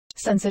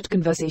Sunset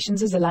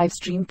Conversations is a live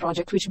stream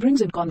project which brings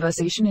in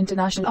conversation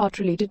international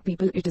art-related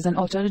people. It is an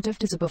alternative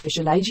to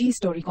superficial IG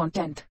story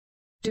content.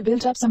 To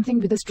build up something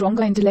with a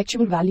stronger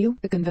intellectual value,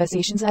 the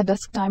conversations at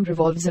dusk time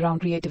revolves around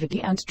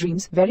creativity and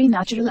dreams, very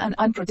natural and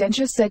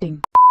unpretentious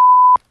setting.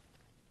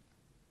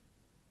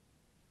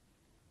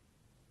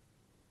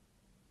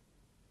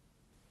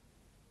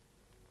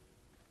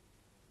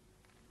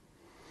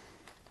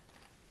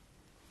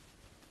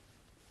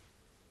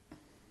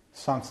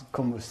 Sunset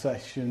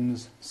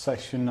Conversations,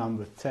 session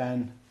number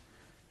 10.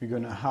 We're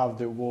going to have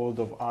the world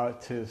of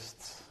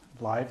artists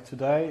live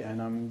today,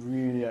 and I'm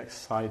really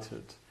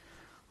excited.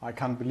 I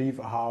can't believe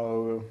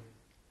how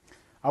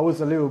I was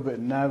a little bit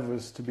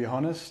nervous, to be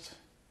honest,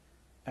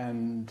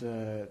 and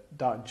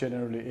that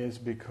generally is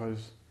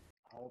because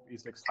I hope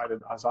he's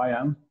excited as I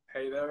am.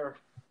 Hey there.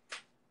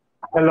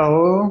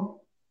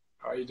 Hello.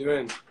 How are you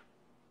doing?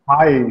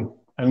 Hi,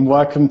 and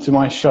welcome to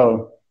my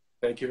show.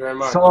 Thank you very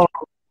much. So,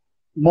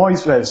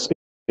 Moises,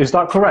 is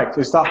that correct?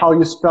 Is that how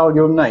you spell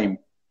your name?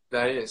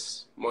 That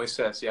is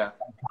Moises, yeah.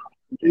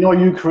 You know,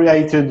 you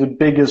created the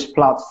biggest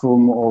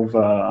platform of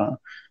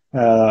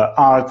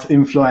art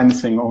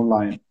influencing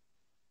online.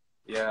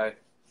 Yeah.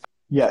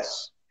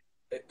 Yes.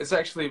 It's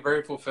actually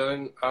very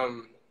fulfilling.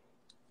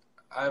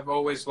 I've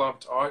always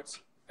loved art,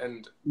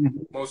 and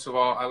most of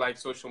all, I like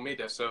social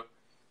media. So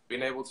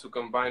being able to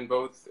combine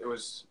both, it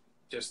was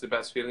just the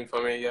best feeling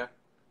for me, yeah.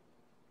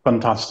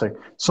 Fantastic.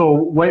 So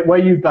where are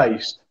you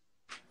based?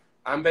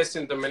 I'm based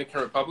in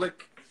Dominican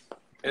Republic.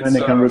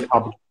 Dominican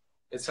Republic.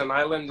 It's an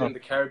island in the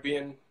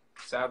Caribbean,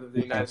 south of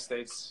the United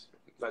States.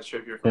 Not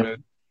sure if you're familiar.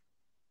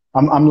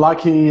 I'm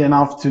lucky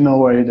enough to know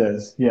where it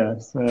is,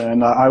 yes.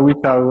 And I wish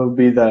I will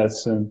be there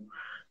soon.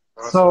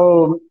 Awesome.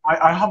 So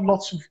I have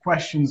lots of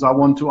questions I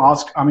want to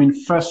ask. I mean,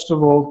 first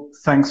of all,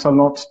 thanks a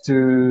lot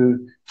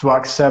to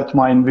accept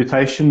my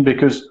invitation,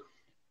 because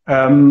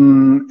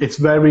it's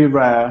very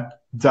rare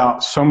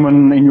that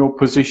someone in your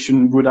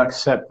position would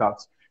accept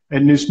that.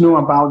 And it's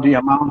not about the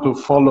amount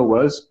of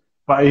followers,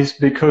 but it's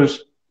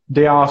because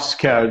they are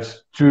scared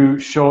to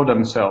show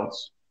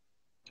themselves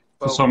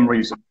for some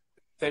reason.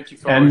 Thank you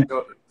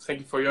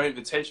for your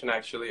invitation.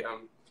 Actually,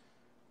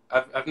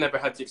 I've never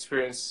had the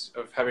experience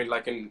of having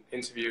like an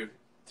interview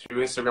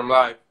through Instagram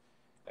Live,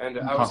 and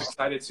I was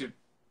excited to,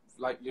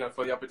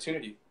 for the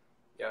opportunity.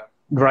 Yeah.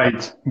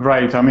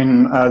 Great. I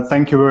mean,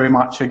 thank you very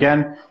much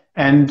again.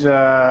 And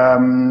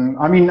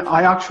I mean,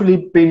 I actually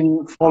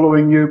been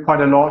following you quite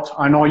a lot.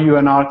 I know you're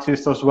an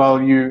artist as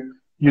well. You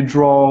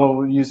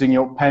draw using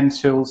your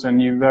pencils,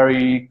 and you're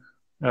very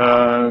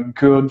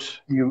good.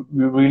 You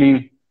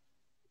really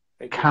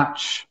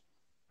catch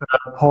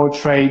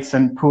portraits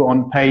and put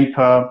on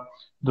paper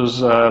those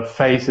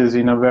faces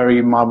in a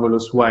very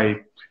marvelous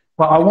way.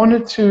 But I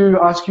wanted to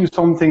ask you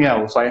something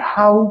else. Like,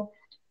 how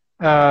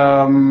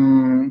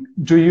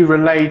do you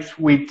relate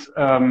with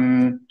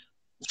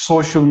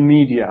social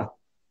media?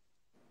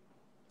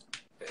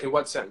 In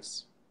what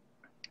sense?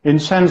 In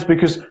sense,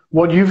 because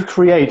what you've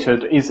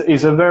created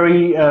is a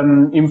very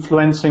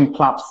influencing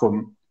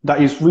platform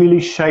that is really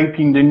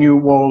shaping the new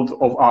world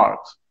of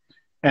art.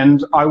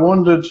 And I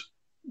wondered,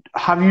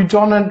 have you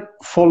done it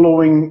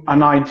following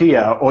an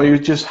idea, or it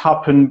just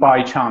happened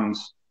by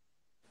chance?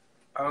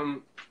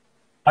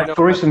 Like,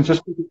 for instance,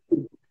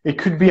 it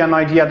could be an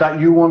idea that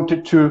you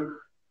wanted to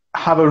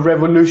have a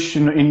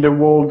revolution in the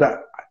world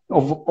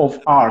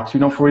of art.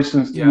 You know, for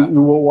instance, you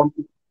want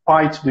to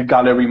fight the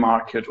gallery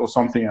market or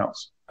something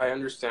else. I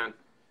understand.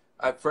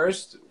 At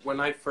first, when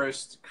I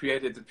first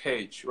created the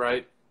page,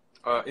 right,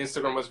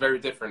 Instagram was very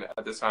different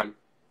at the time.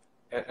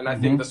 And I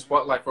think the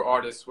spotlight for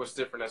artists was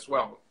different as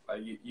well.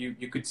 Like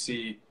you could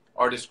see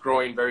artists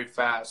growing very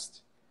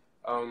fast.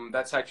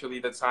 That's actually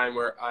the time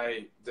where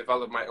I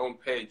developed my own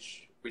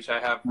page, which I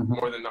have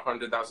more than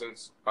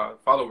 100,000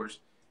 followers.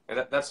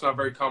 And that's not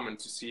very common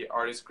to see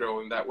artists grow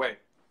in that way.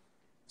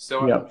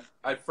 So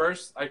at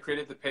first, I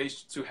created the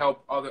page to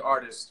help other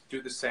artists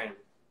do the same,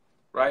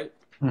 right?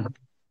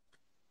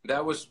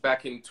 That was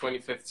back in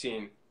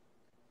 2015.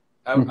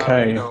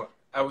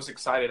 I was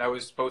excited. I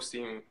was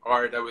posting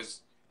art. I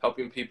was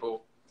helping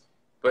people.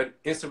 But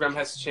Instagram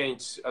has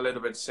changed a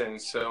little bit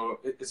since. So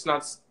it's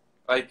not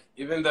like,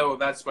 even though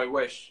that's my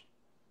wish,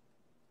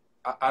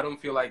 I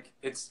don't feel like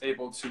it's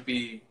able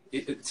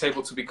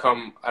to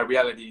become a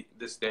reality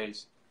these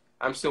days.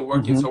 I'm still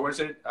working towards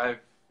it.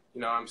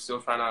 I'm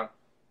still trying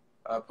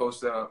to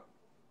post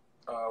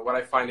what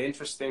I find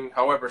interesting.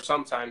 However,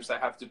 sometimes I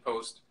have to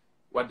post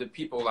what the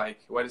people like,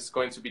 what is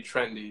going to be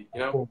trendy, you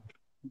know?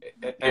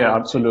 Yeah,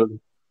 absolutely.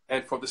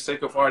 And for the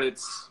sake of art,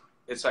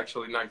 it's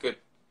actually not good.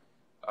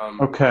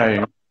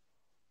 Okay.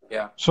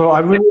 Yeah. So I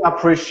really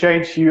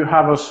appreciate you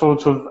have a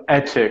sort of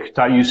ethic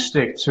that you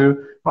stick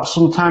to, but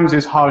sometimes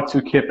it's hard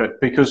to keep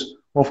it because,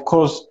 of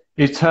course,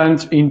 it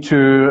turns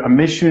into a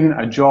mission,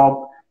 a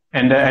job,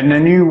 and a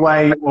new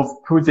way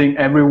of putting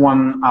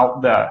everyone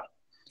out there.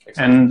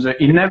 Exactly. And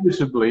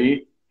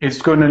inevitably,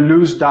 it's going to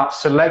lose that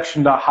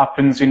selection that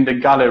happens in the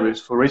galleries,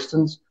 for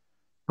instance.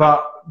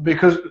 But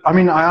because, I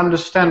mean, I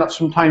understand that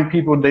sometimes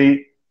people,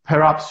 they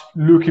perhaps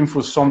looking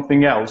for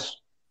something else.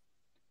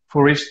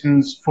 for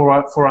instance,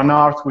 for an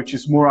art which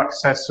is more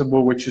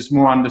accessible, which is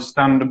more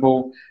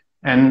understandable,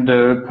 and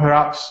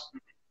perhaps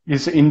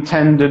is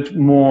intended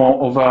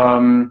more of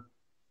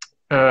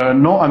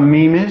not a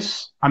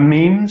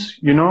memes,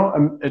 you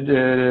know,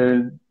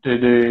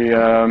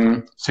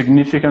 the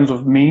significance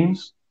of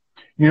memes.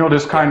 You know,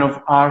 this kind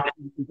of art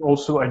is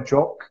also a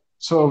joke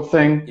sort of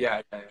thing.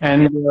 Yeah.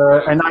 And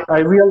I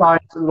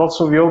realized lots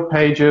of your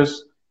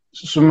pages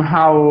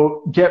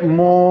somehow get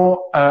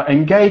more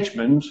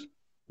engagement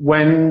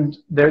when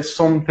there's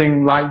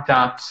something like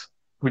that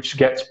which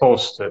gets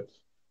posted.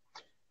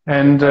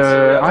 And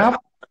I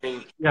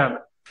mean, yeah.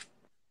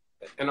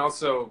 And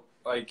also,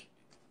 like,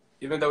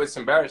 even though it's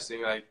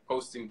embarrassing, like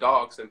posting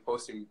dogs and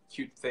posting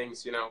cute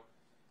things, you know,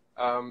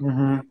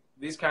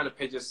 these kind of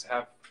pages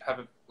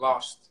have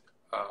lost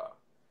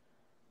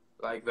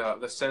like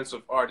the sense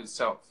of art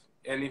itself.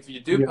 And if you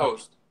do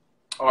post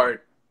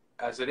art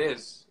as it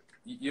is,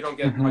 you don't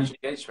get much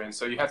engagement.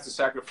 So you have to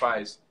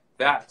sacrifice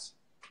that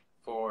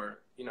for,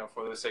 you know,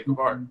 for the sake of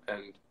art.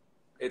 And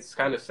it's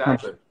kind of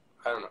sad, but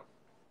I don't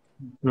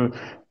know.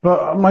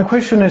 But my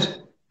question is,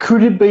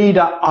 could it be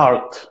that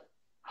art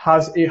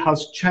has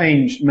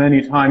changed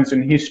many times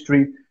in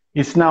history?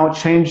 It's now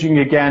changing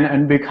again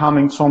and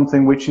becoming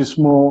something which is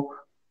more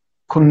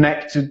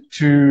connected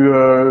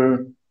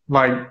to,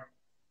 like,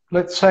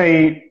 let's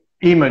say,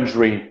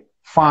 imagery,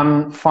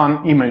 fun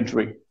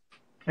imagery.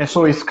 And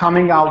so it's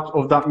coming out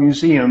of that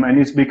museum and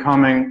it's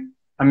becoming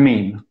a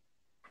meme.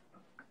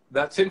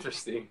 That's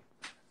interesting.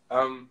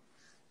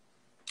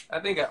 I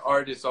think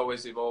art is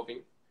always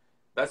evolving.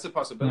 That's a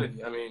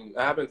possibility. I mean,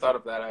 I haven't thought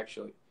of that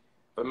actually,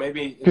 but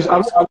maybe in the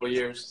next couple of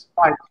years.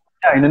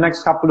 Yeah, in the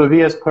next couple of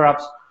years,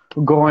 perhaps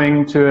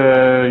going to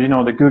you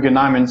know, the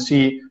Guggenheim and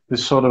see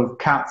this sort of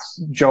cat's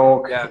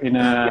joke in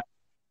a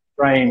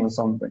frame or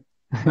something.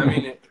 I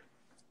mean,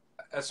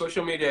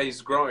 social media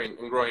is growing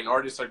and growing.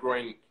 Artists are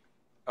growing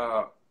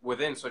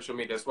within social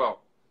media as well.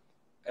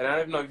 And I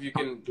don't know if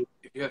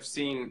you have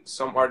seen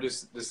some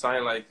artists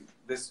design like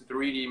this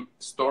 3D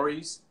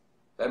stories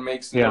that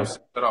makes no sense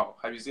at all.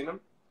 Have you seen them?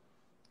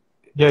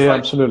 Yeah,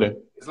 absolutely.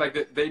 It's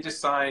like they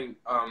design,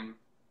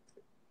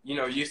 you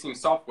know, using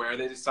software.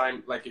 They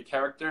design like a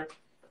character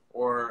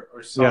or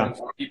some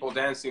people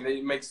dancing.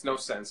 It makes no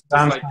sense. It's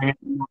like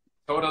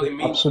totally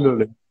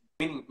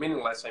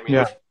meaningless. I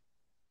mean,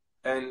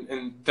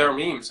 and they're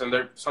memes,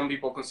 and some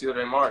people consider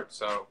them art.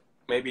 So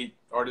maybe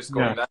artists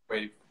going that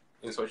way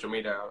in social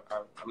media.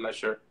 I'm not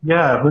sure.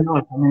 Yeah, who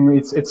knows? I mean,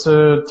 it's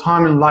a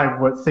time in life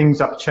where things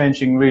are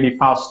changing really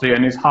fastly,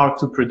 and it's hard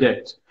to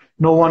predict.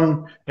 No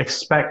one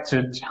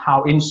expected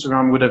how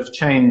Instagram would have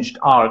changed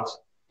art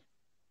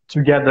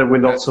together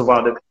with lots of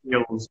other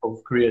fields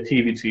of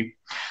creativity.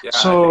 Yeah,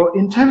 so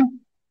in terms,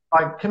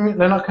 like,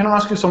 can I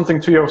ask you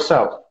something to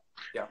yourself?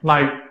 Yeah.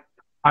 Like,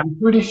 I'm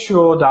pretty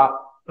sure that,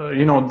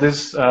 you know,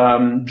 this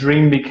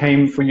dream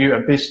became for you a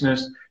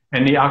business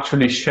and it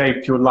actually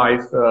shaped your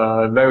life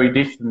very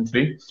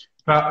differently.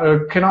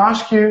 Can I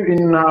ask you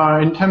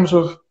in terms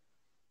of,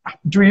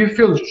 do you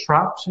feel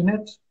trapped in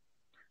it?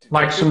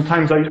 Like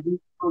sometimes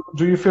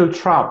do you feel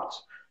trapped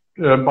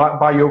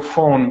by your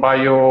phone, by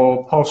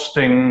your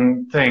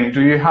posting thing?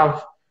 Do you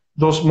have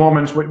those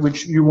moments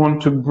which you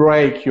want to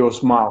break your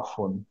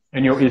smartphone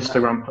and your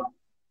Instagram?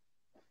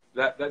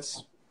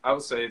 That's I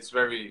would say it's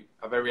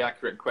a very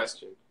accurate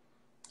question.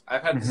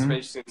 I've had this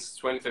page since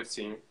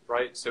 2015,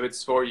 right? So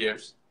it's 4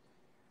 years.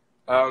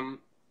 I'm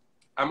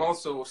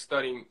also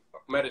studying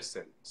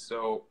medicine,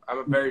 so I'm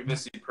a very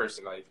busy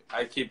person. Like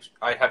I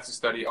have to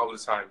study all the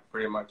time,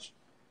 pretty much.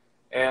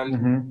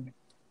 And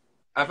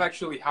I've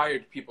actually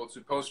hired people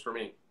to post for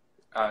me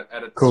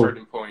at a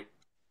certain point,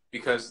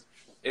 because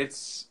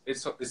it's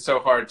so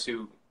hard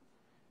to,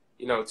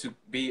 you know, to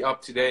be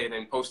up to date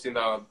and posting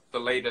the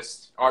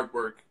latest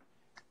artwork,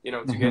 you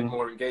know, to get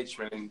more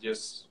engagement and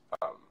just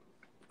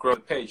grow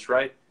the page,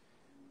 right?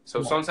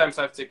 So sometimes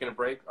I've taken a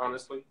break,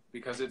 honestly,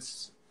 because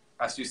it's,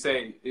 as you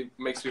say, it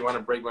makes me want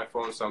to break my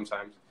phone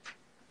sometimes,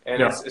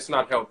 and it's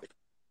not healthy.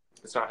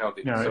 It's not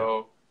healthy. Yeah,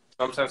 so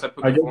sometimes I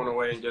put the phone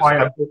away and just. Quite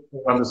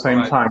addictive at the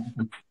same time.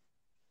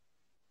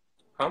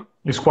 Huh?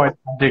 It's quite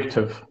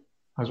addictive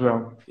as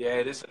well. Yeah,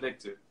 it is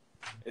addictive.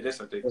 It is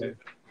addictive.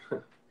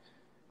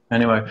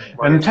 Anyway,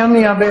 and tell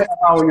me a bit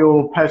about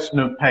your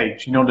personal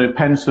page. You know, the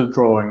pencil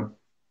drawing.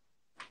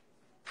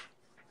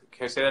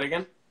 Can you say that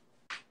again?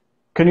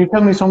 Can you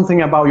tell me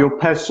something about your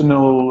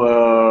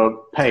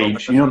personal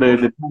page? You know,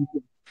 the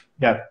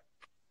yeah.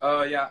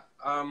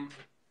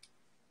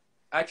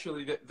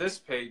 Actually, this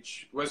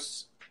page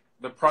was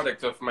the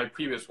product of my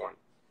previous one.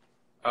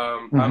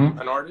 I'm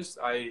an artist.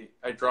 I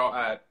draw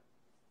at,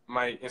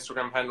 my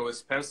Instagram handle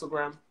is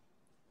Pencilgram.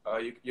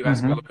 You guys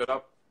can look it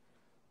up.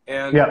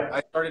 And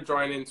I started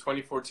drawing in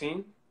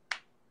 2014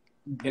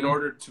 in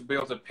order to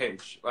build a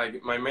page.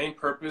 Like, my main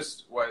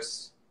purpose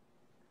was,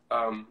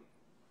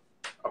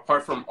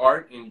 apart from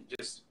art and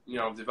just, you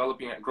know,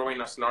 developing and growing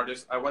as an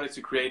artist, I wanted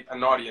to create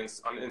an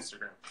audience on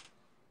Instagram.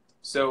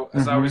 So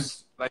as I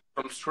was, like,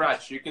 from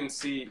scratch, you can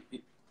see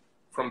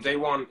from day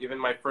one, even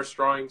my first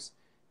drawings,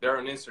 they're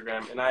on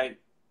Instagram. And I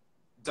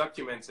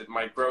documented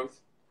my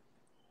growth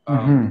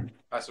Mm-hmm.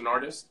 as an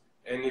artist.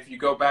 And if you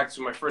go back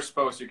to my first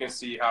post, you can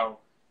see how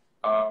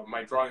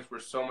my drawings were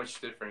so much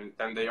different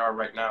than they are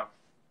right now.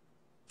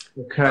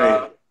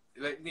 Okay.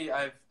 Lately,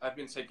 I've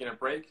been taking a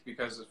break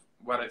because of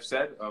what I've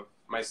said of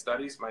my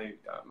studies, my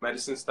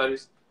medicine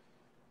studies.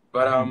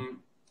 But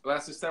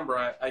last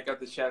December, I got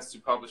the chance to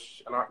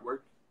publish an artwork,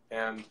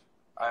 and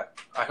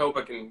I hope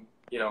I can,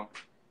 you know,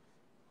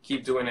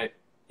 keep doing it,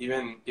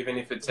 even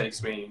if it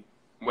takes me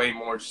way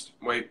more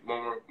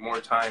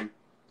time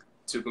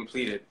to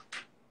complete it.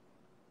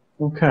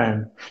 Okay.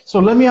 So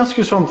let me ask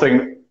you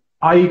something.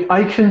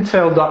 I can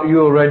tell that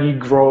you already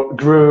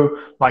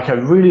grew like a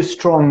really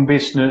strong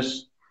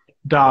business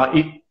that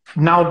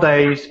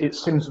nowadays it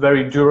seems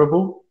very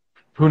durable.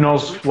 Who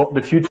knows what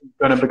the future is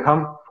going to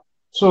become?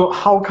 So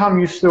how come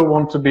you still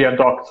want to be a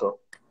doctor?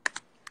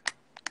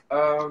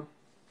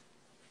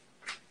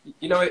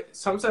 You know,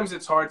 sometimes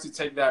it's hard to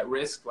take that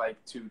risk,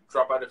 like to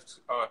drop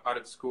out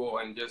of school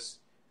and just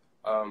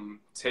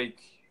take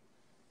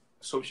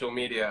social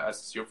media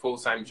as your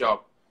full-time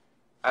job.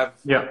 I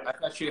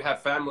actually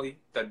have family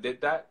that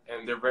did that,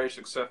 and they're very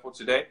successful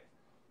today.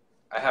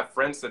 I have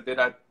friends that did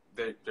that;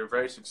 they're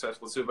very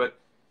successful too. But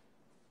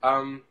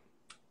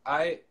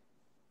I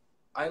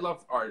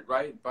love art,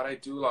 right? But I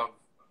do love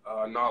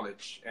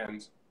knowledge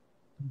and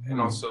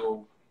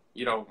also,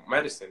 you know,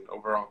 medicine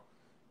overall.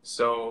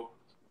 So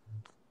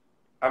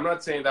I'm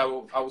not saying that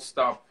I will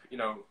stop, you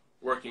know,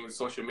 working with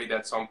social media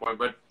at some point,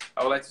 but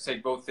I would like to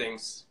take both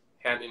things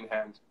hand in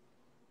hand.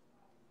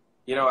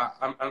 You know,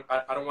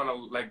 I don't want to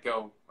let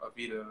go of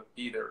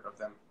either of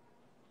them.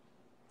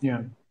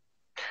 Yeah.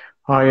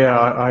 I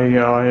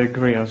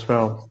agree as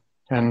well.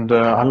 And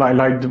I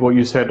liked what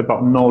you said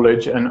about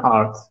knowledge and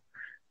art.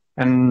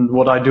 And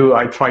what I do,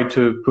 I try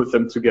to put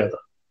them together.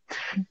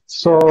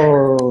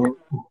 So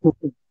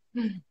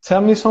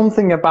tell me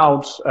something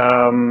about,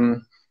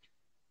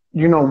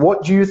 you know,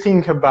 what do you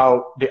think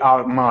about the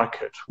art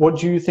market? What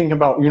do you think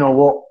about, you know,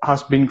 what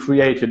has been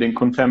created in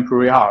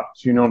contemporary art?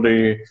 You know,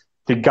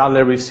 the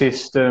gallery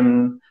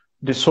system,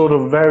 the sort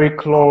of very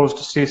closed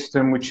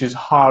system, which is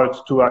hard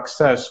to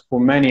access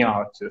for many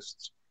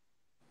artists.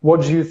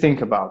 What do you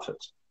think about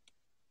it?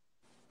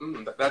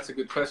 That's a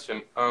good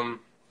question.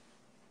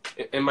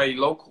 In my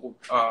local,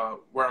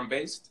 where I'm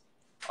based,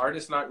 art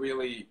is not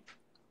really,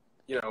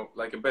 you know,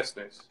 like a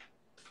business.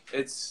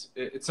 It's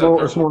a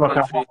third world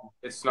country.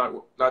 It's not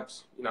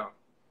you know,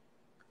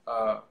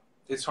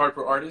 it's hard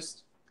for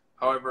artists.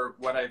 However,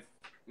 what I've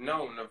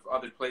known of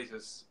other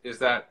places is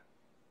that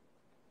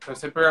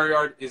contemporary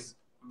art is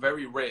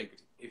very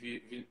rigged.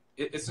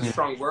 It's a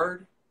strong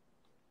word,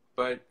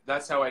 but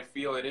that's how I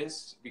feel it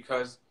is,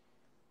 because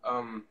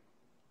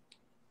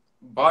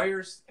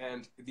buyers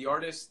and the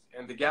artist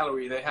and the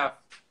gallery, they have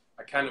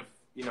a kind of,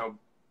 you know,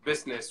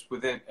 business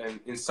within and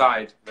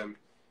inside them.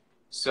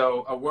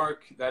 So a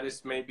work that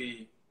is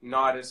maybe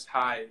not as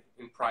high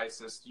in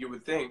price as you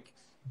would think,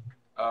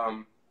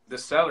 the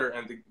seller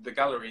and the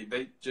gallery,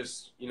 they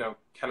just, you know,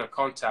 kind of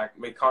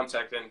make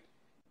contact, and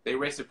they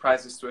raise the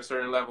prices to a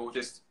certain level, which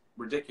is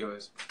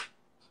ridiculous.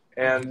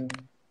 And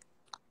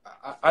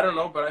I don't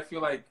know, but I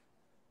feel like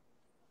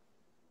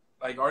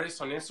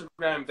artists on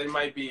Instagram, they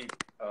might be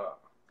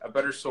a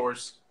better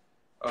source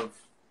of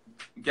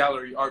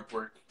gallery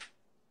artwork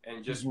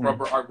and just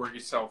proper artwork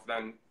itself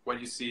than what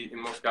you see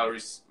in most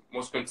galleries,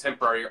 most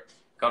contemporary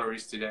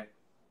galleries today.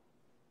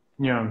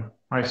 Yeah,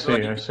 I see.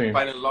 Like you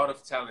find a lot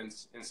of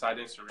talents inside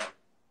Instagram.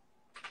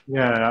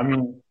 Yeah, I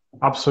mean,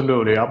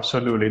 absolutely,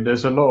 absolutely.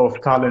 There's a lot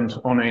of talent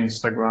on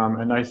Instagram,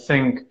 and I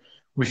think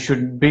we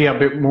should be a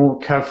bit more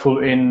careful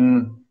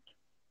in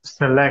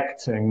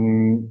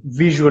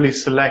visually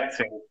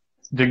selecting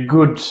the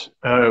good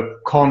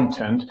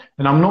content.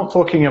 And I'm not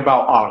talking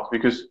about art,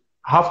 because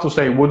I have to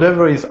say,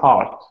 whatever is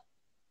art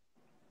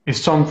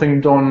is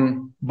something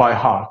done by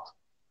heart.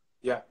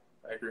 Yeah,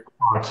 I agree.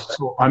 Art.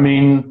 So, I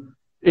mean,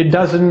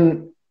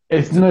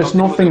 there's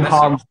nothing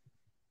harm.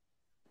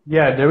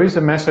 Yeah, there is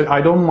a message.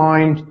 I don't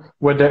mind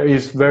whether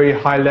it's very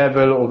high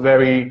level or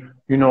very,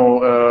 you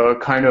know,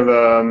 kind of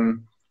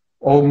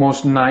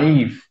almost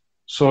naive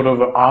sort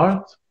of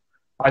art.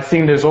 I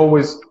think there's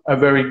always a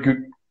very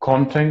good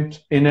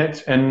content in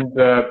it, and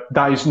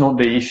that is not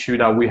the issue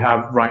that we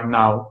have right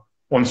now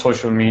on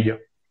social media.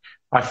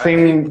 I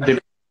think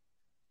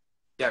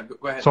yeah,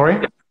 go ahead.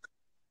 Sorry?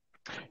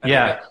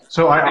 Yeah.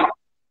 So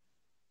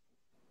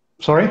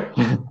sorry?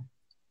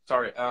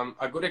 Sorry.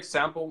 A good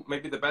example,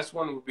 maybe the best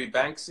one, would be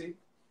Banksy.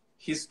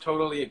 He's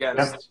totally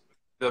against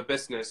the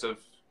business of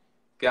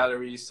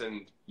galleries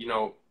and, you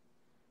know,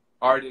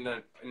 art in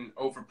an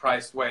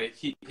overpriced way.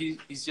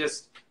 He's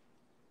just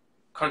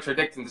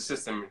contradicting the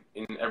system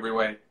in every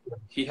way.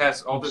 He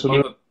has all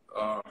the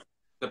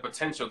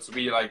potential to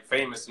be like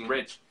famous and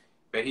rich,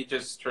 but he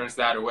just turns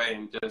that away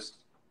and just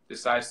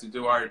decides to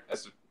do art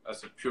as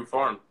a pure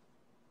form.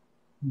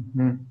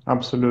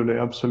 Absolutely,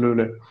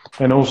 absolutely.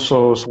 And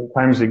also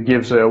sometimes it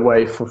gives it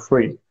away for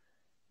free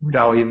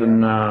without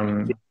even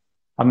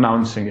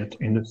announcing it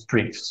in the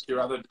streets. You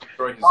rather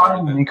destroy his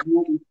art than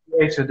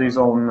created his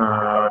own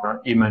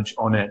image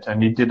on it,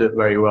 and he did it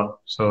very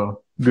well.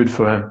 So good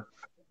for him.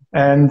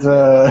 And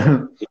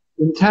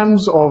in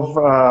terms of,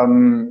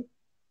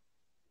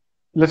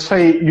 let's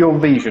say, your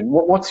vision,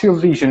 what's your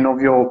vision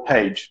of your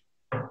page?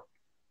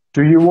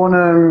 Do you want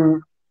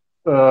to,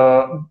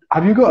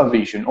 have you got a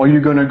vision, or are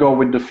you going to go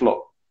with the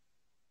flow?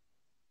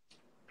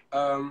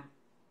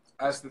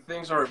 As the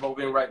things are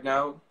evolving right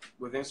now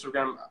with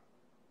Instagram,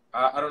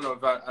 I don't know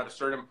if at a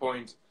certain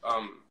point,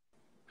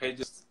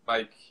 pages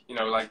like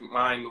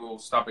mine will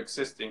stop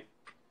existing.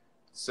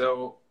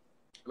 So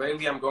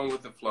lately, I'm going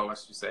with the flow,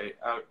 as you say.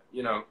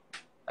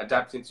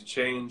 Adapting to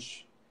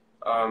change,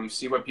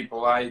 see what people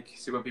like,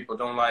 see what people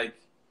don't like,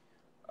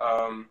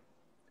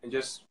 and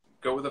just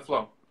go with the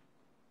flow.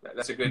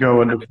 That's a good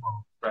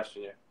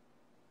expression, yeah.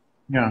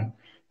 Yeah.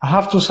 I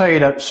have to say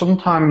that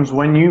sometimes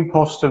when you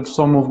posted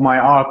some of my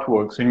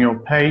artworks in your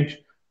page,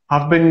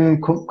 I've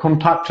been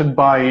contacted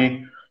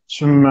by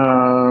some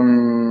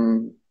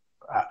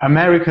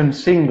American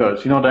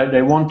singers, that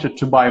they wanted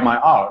to buy my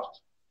art,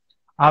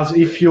 as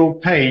if your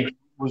page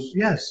was,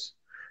 yes,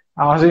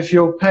 as if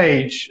your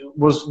page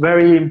was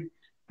very,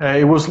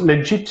 it was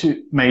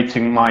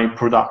legitimating my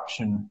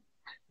production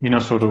in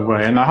a sort of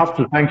way. And I have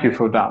to thank you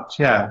for that,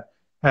 yeah.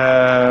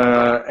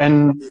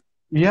 And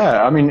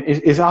yeah, I mean,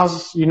 it's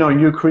as,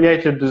 you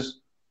created this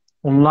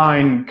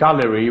online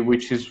gallery,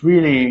 which is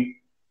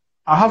really,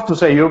 I have to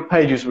say, your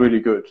page is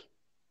really good.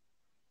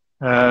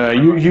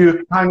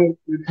 You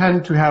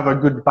tend to have a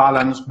good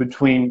balance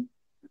between,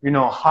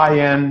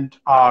 high-end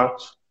art,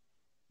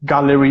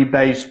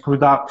 gallery-based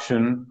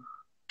production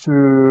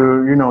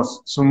to,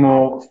 some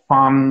more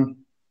fun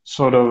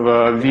sort of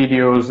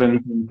videos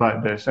and things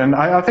like this. And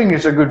I think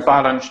it's a good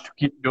balance to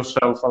keep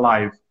yourself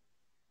alive.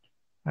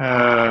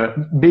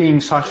 Being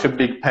such a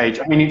big page,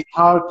 I mean, it's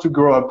hard to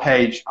grow a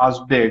page as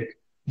big,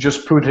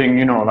 just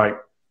putting, like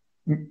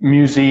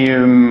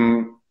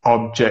museum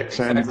objects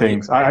and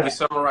things. You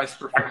summarized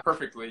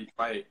perfectly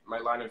my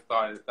line of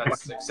thought.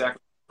 That's exactly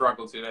the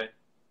struggle today.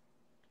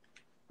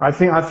 I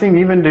think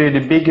even the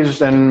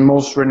biggest and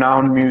most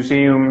renowned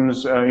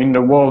museums in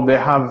the world, they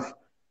have,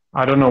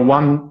 I don't know,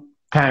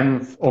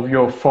 1/10 of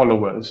your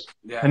followers.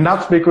 Yeah. And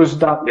that's because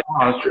that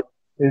art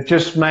is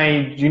just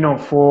made,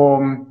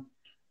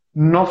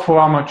 not for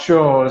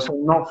amateurs,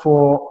 not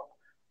for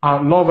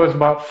art lovers,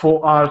 but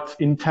for art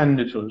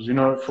intenditors,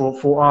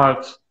 for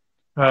art,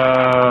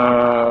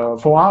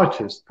 for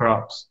artists,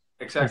 perhaps.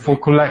 Exactly. For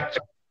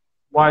collectors.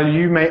 While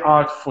you make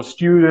art for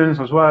students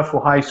as well,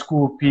 for high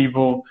school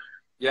people,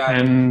 yeah,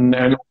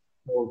 and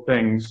all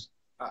things.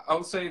 I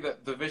would say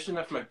that the vision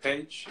of my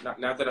page,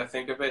 now that I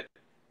think of it,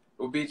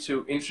 would be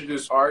to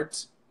introduce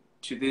art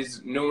to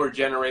these newer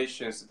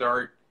generations that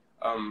are,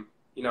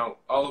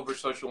 all over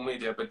social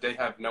media, but they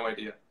have no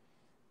idea.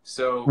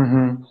 So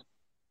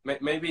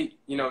maybe,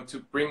 to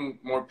bring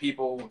more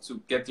people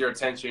to get their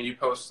attention, you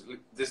post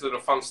this little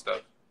fun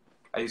stuff,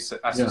 as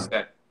you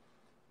said.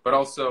 But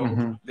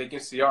also they can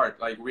see art,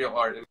 like real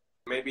art, and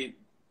maybe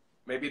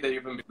they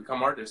even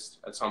become artists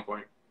at some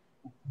point.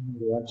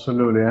 Yeah,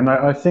 absolutely, and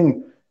I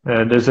think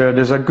there's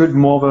a good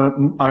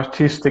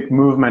artistic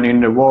movement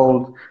in the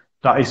world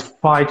that is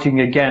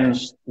fighting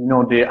against,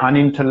 the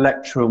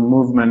unintellectual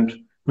movement,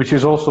 which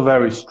is also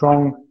very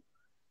strong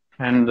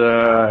and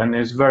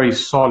is very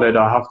solid,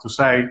 I have to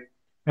say.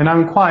 And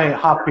I'm quite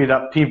happy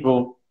that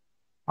people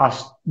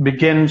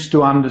begins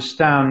to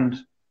understand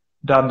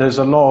that there's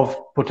a lot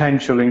of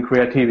potential in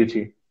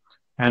creativity,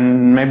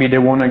 and maybe they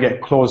want to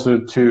get closer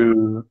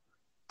to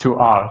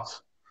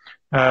art.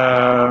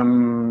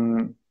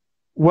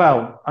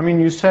 Well, I mean,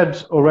 you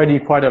said already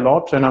quite a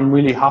lot, and I'm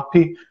really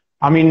happy.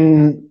 I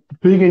mean,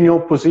 being in your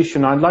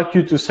position, I'd like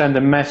you to send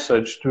a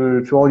message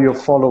to all your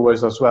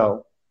followers as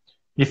well.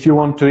 If you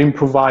want to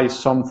improvise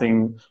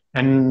something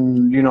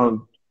and,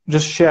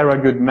 just share a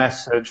good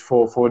message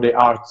for the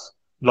art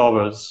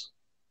lovers.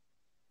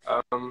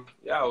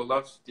 Yeah, I would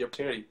love the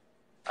opportunity.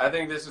 I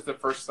think this is the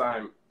first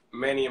time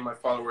many of my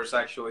followers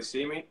actually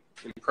see me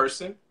in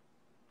person.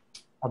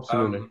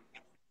 Absolutely.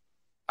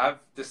 I've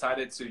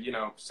decided to,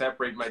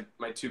 separate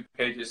my two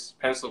pages,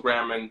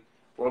 Pencilgram and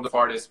World of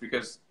Artists,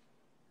 because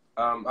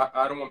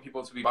I don't want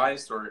people to be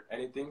biased or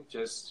anything.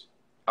 Just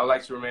I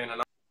like to remain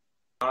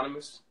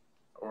anonymous,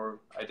 or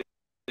I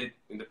did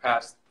in the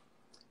past.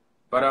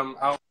 But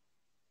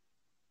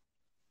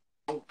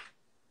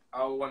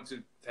I'll want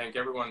to thank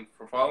everyone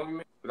for following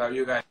me. Without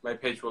you guys, my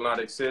page will not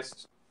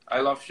exist. I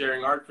love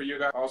sharing art for you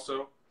guys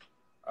also.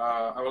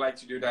 I would like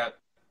to do that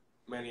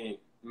many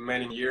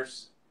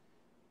years.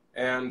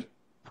 And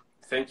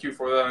thank you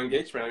for the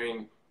engagement. I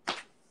mean,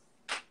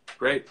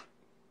 great.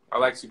 I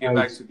like to give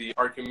back to the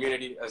art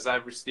community as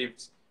I've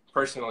received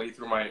personally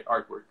through my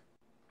artwork.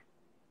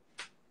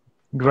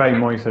 Great,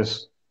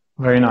 Moises.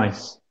 Very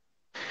nice.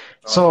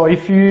 So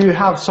if you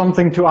have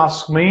something to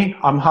ask me,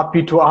 I'm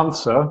happy to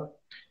answer.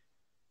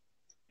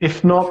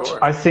 If not,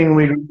 sure. I think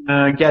we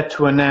get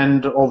to an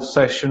end of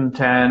session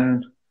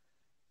 10,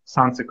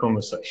 Santa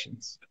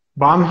Conversations.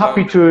 But I'm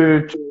happy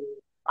to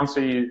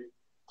answer you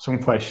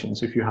some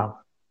questions if you have.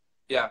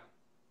 Yeah.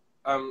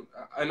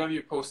 I know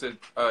you posted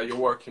your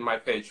work in my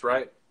page,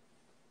 right?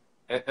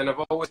 And I've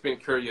always been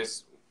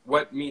curious,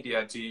 what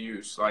media do you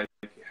use? Like,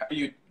 how do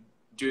you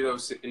do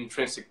those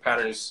intrinsic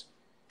patterns?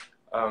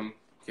 Can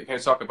you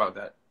talk about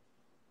that?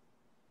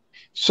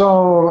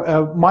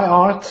 So my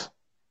art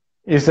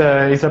is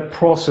a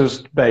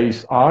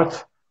process-based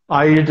art.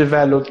 I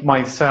developed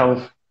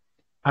myself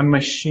a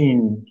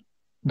machine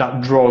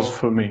that draws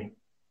for me.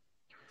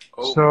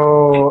 Oh.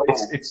 So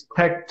it's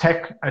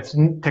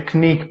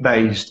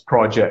technique-based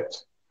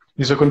project.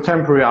 It's a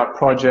contemporary art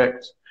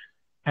project,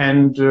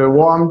 and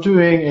what I'm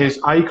doing is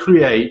I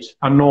create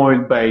an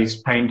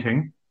oil-based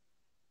painting,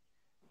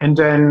 and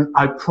then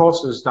I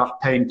process that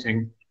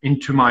painting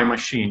into my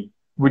machine,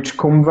 which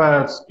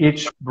converts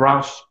each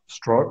brush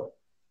stroke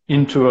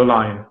into a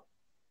line.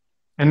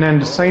 And then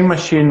the same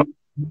machine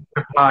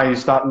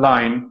applies that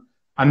line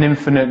an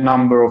infinite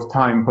number of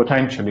times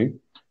potentially,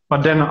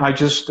 but then I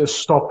just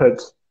stop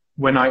it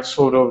when I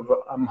sort of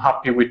am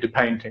happy with the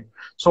painting.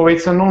 So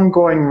it's an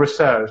ongoing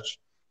research,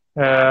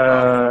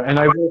 and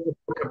I wrote a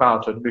book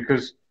about it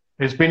because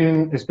it's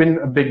been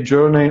a big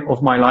journey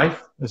of my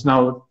life. It's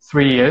now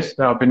 3 years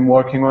that I've been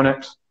working on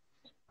it.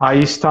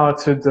 I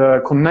started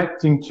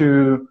connecting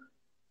to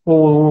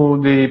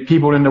all the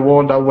people in the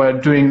world that were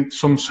doing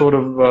some sort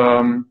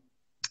of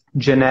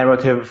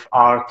generative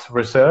art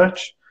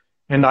research,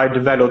 and I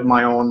developed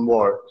my own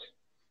work.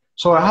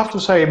 So I have to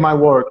say my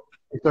work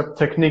is a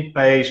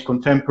technique-based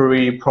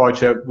contemporary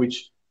project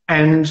which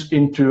ends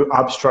into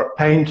abstract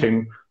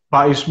painting,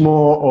 but it's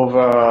more of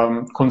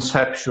a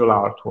conceptual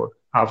artwork,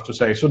 I have to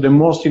say. So the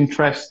most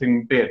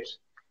interesting bit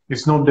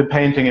is not the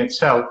painting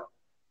itself,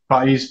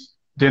 but is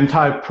the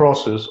entire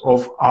process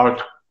of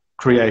art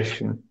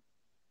creation.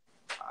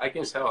 I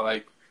can tell,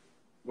 like,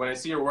 when I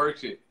see your work,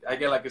 I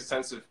get like a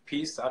sense of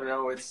peace. I don't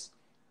know,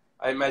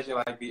 I imagine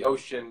like the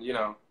ocean, you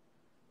know.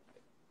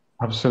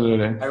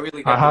 Absolutely. I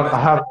really get the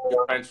message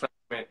you're trying to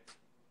transmit.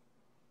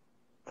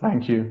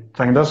 Thank you.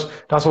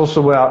 That's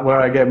also where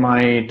I get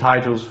my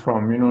titles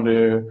from, you know,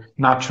 the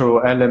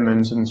natural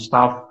elements and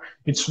stuff.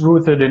 It's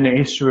rooted in the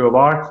history of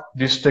art.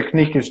 This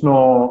technique is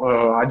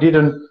I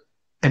didn't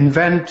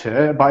invent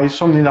it, but it's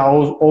something that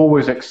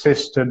always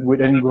existed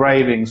with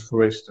engravings,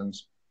 for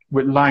instance,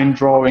 with line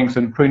drawings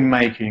and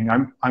printmaking.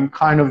 I'm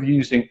kind of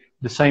using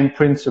the same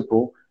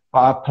principle,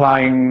 but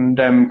applying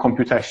them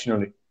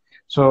computationally.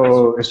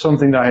 So it's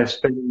something that has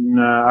been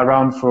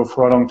around for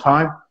a long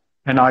time.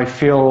 And I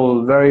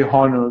feel very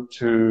honored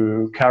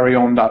to carry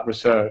on that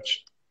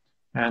research.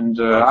 And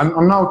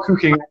I'm now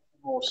cooking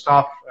more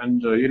stuff,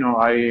 and you know,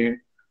 I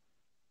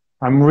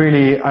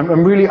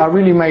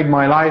really made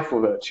my life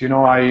of it. You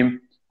know,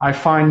 I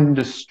find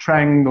the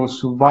strength of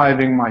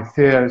surviving my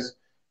fears,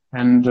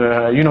 and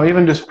you know,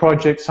 even this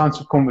project,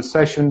 Sunset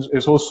Conversations,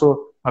 is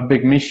also a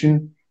big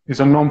mission. It's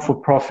a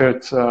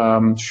non-for-profit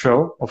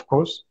show, of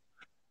course.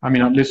 I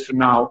mean, at least for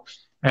now.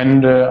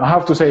 And I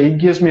have to say, it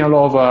gives me a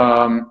lot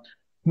of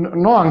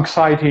no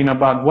anxiety in a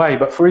bad way,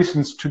 but for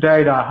instance,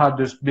 today that I had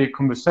this big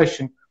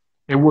conversation,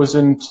 it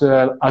wasn't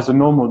as a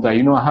normal day.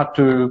 You know, I had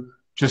to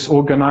just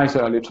organize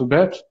it a little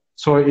bit.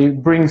 So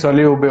it brings a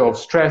little bit of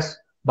stress,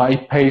 but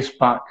it pays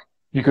back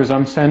because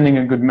I'm sending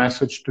a good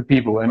message to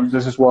people, and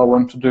this is what I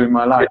want to do in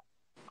my life.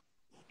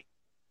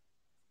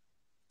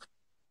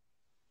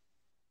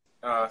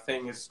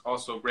 Thing is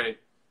also great.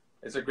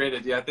 It's a great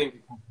idea. I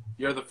think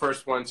you're the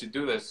first one to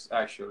do this,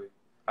 actually.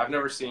 I've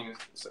never seen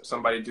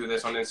somebody do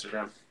this on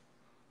Instagram.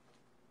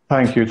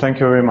 Thank you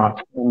very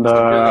much. And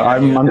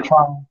I'm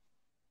trying.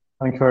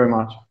 Thank you very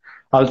much.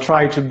 I'll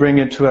try to bring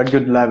it to a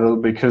good level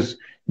because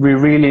we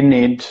really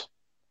need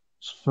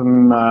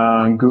some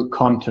good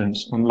content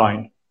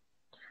online.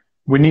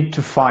 We need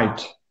to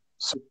fight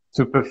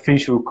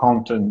superficial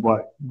content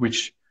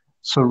which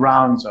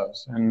surrounds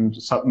us and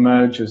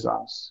submerges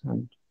us,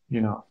 and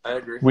you know, I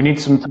agree. We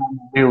need some time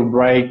to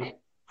break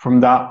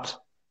from that.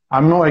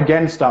 I'm not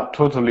against that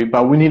totally,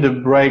 but we need a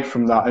break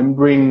from that and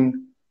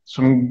bring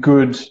some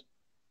good,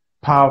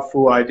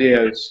 powerful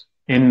ideas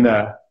in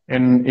there,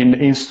 in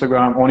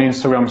Instagram, on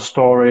Instagram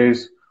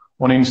stories,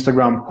 on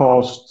Instagram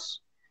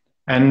posts,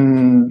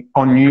 and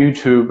on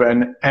YouTube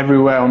and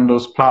everywhere on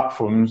those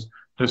platforms.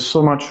 There's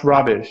so much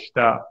rubbish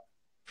that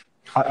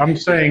I'm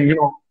saying, you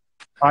know,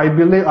 I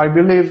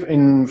believe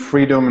in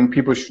freedom and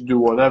people should do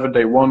whatever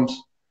they want,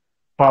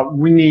 but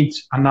we need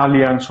an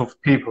alliance of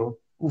people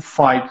who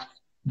fight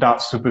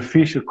that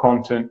superficial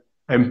content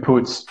and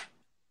puts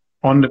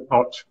on the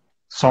pot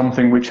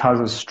something which has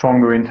a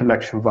stronger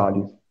intellectual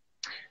value.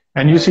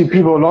 And you see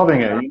people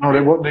loving it. You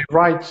know, what they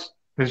write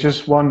is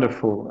just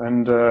wonderful,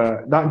 and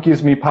that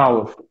gives me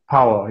power.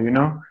 You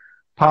know,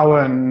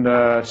 power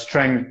and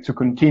strength to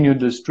continue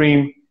the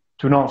stream,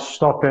 to not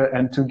stop it,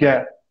 and to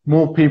get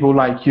more people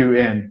like you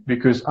in,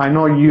 because I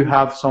know you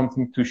have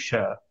something to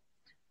share.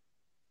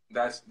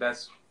 That's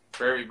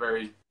very,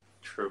 very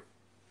true.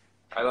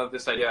 I love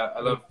this idea. I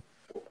love,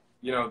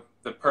 you know,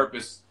 the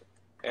purpose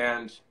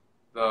and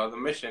the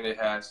mission it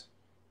has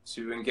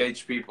to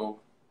engage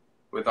people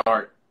with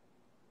art,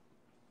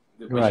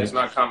 which is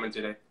not common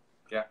today.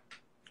 Yeah.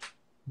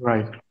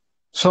 Right.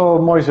 So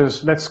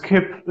Moises, let's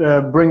keep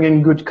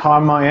bringing good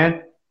karma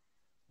in.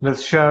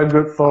 Let's share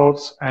good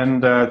thoughts,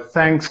 and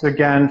thanks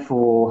again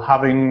for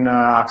having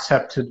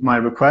accepted my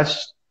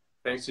request.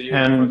 Thanks to you.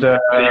 And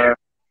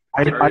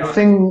I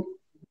think,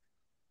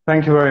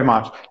 thank you very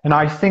much. And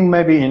I think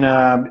maybe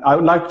I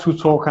would like to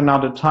talk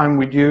another time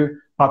with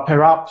you, but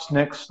perhaps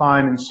next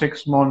time in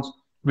 6 months,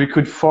 we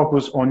could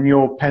focus on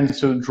your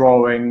pencil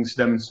drawings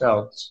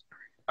themselves.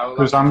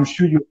 Because I'm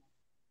sure you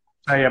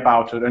say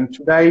about it. And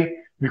today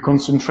we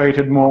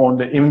concentrated more on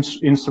the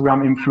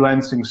Instagram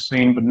influencing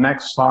scene, but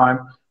next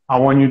time I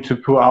want you to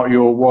put out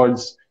your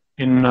words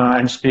in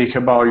and speak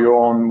about your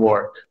own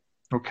work.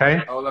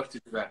 Okay? I would love to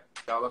do that.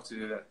 I would love to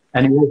do that.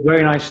 And it was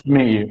very nice to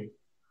meet you.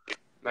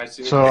 Nice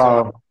to meet you.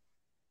 So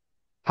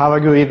have a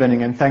good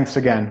evening and thanks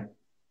again.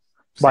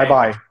 Same.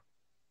 Bye-bye.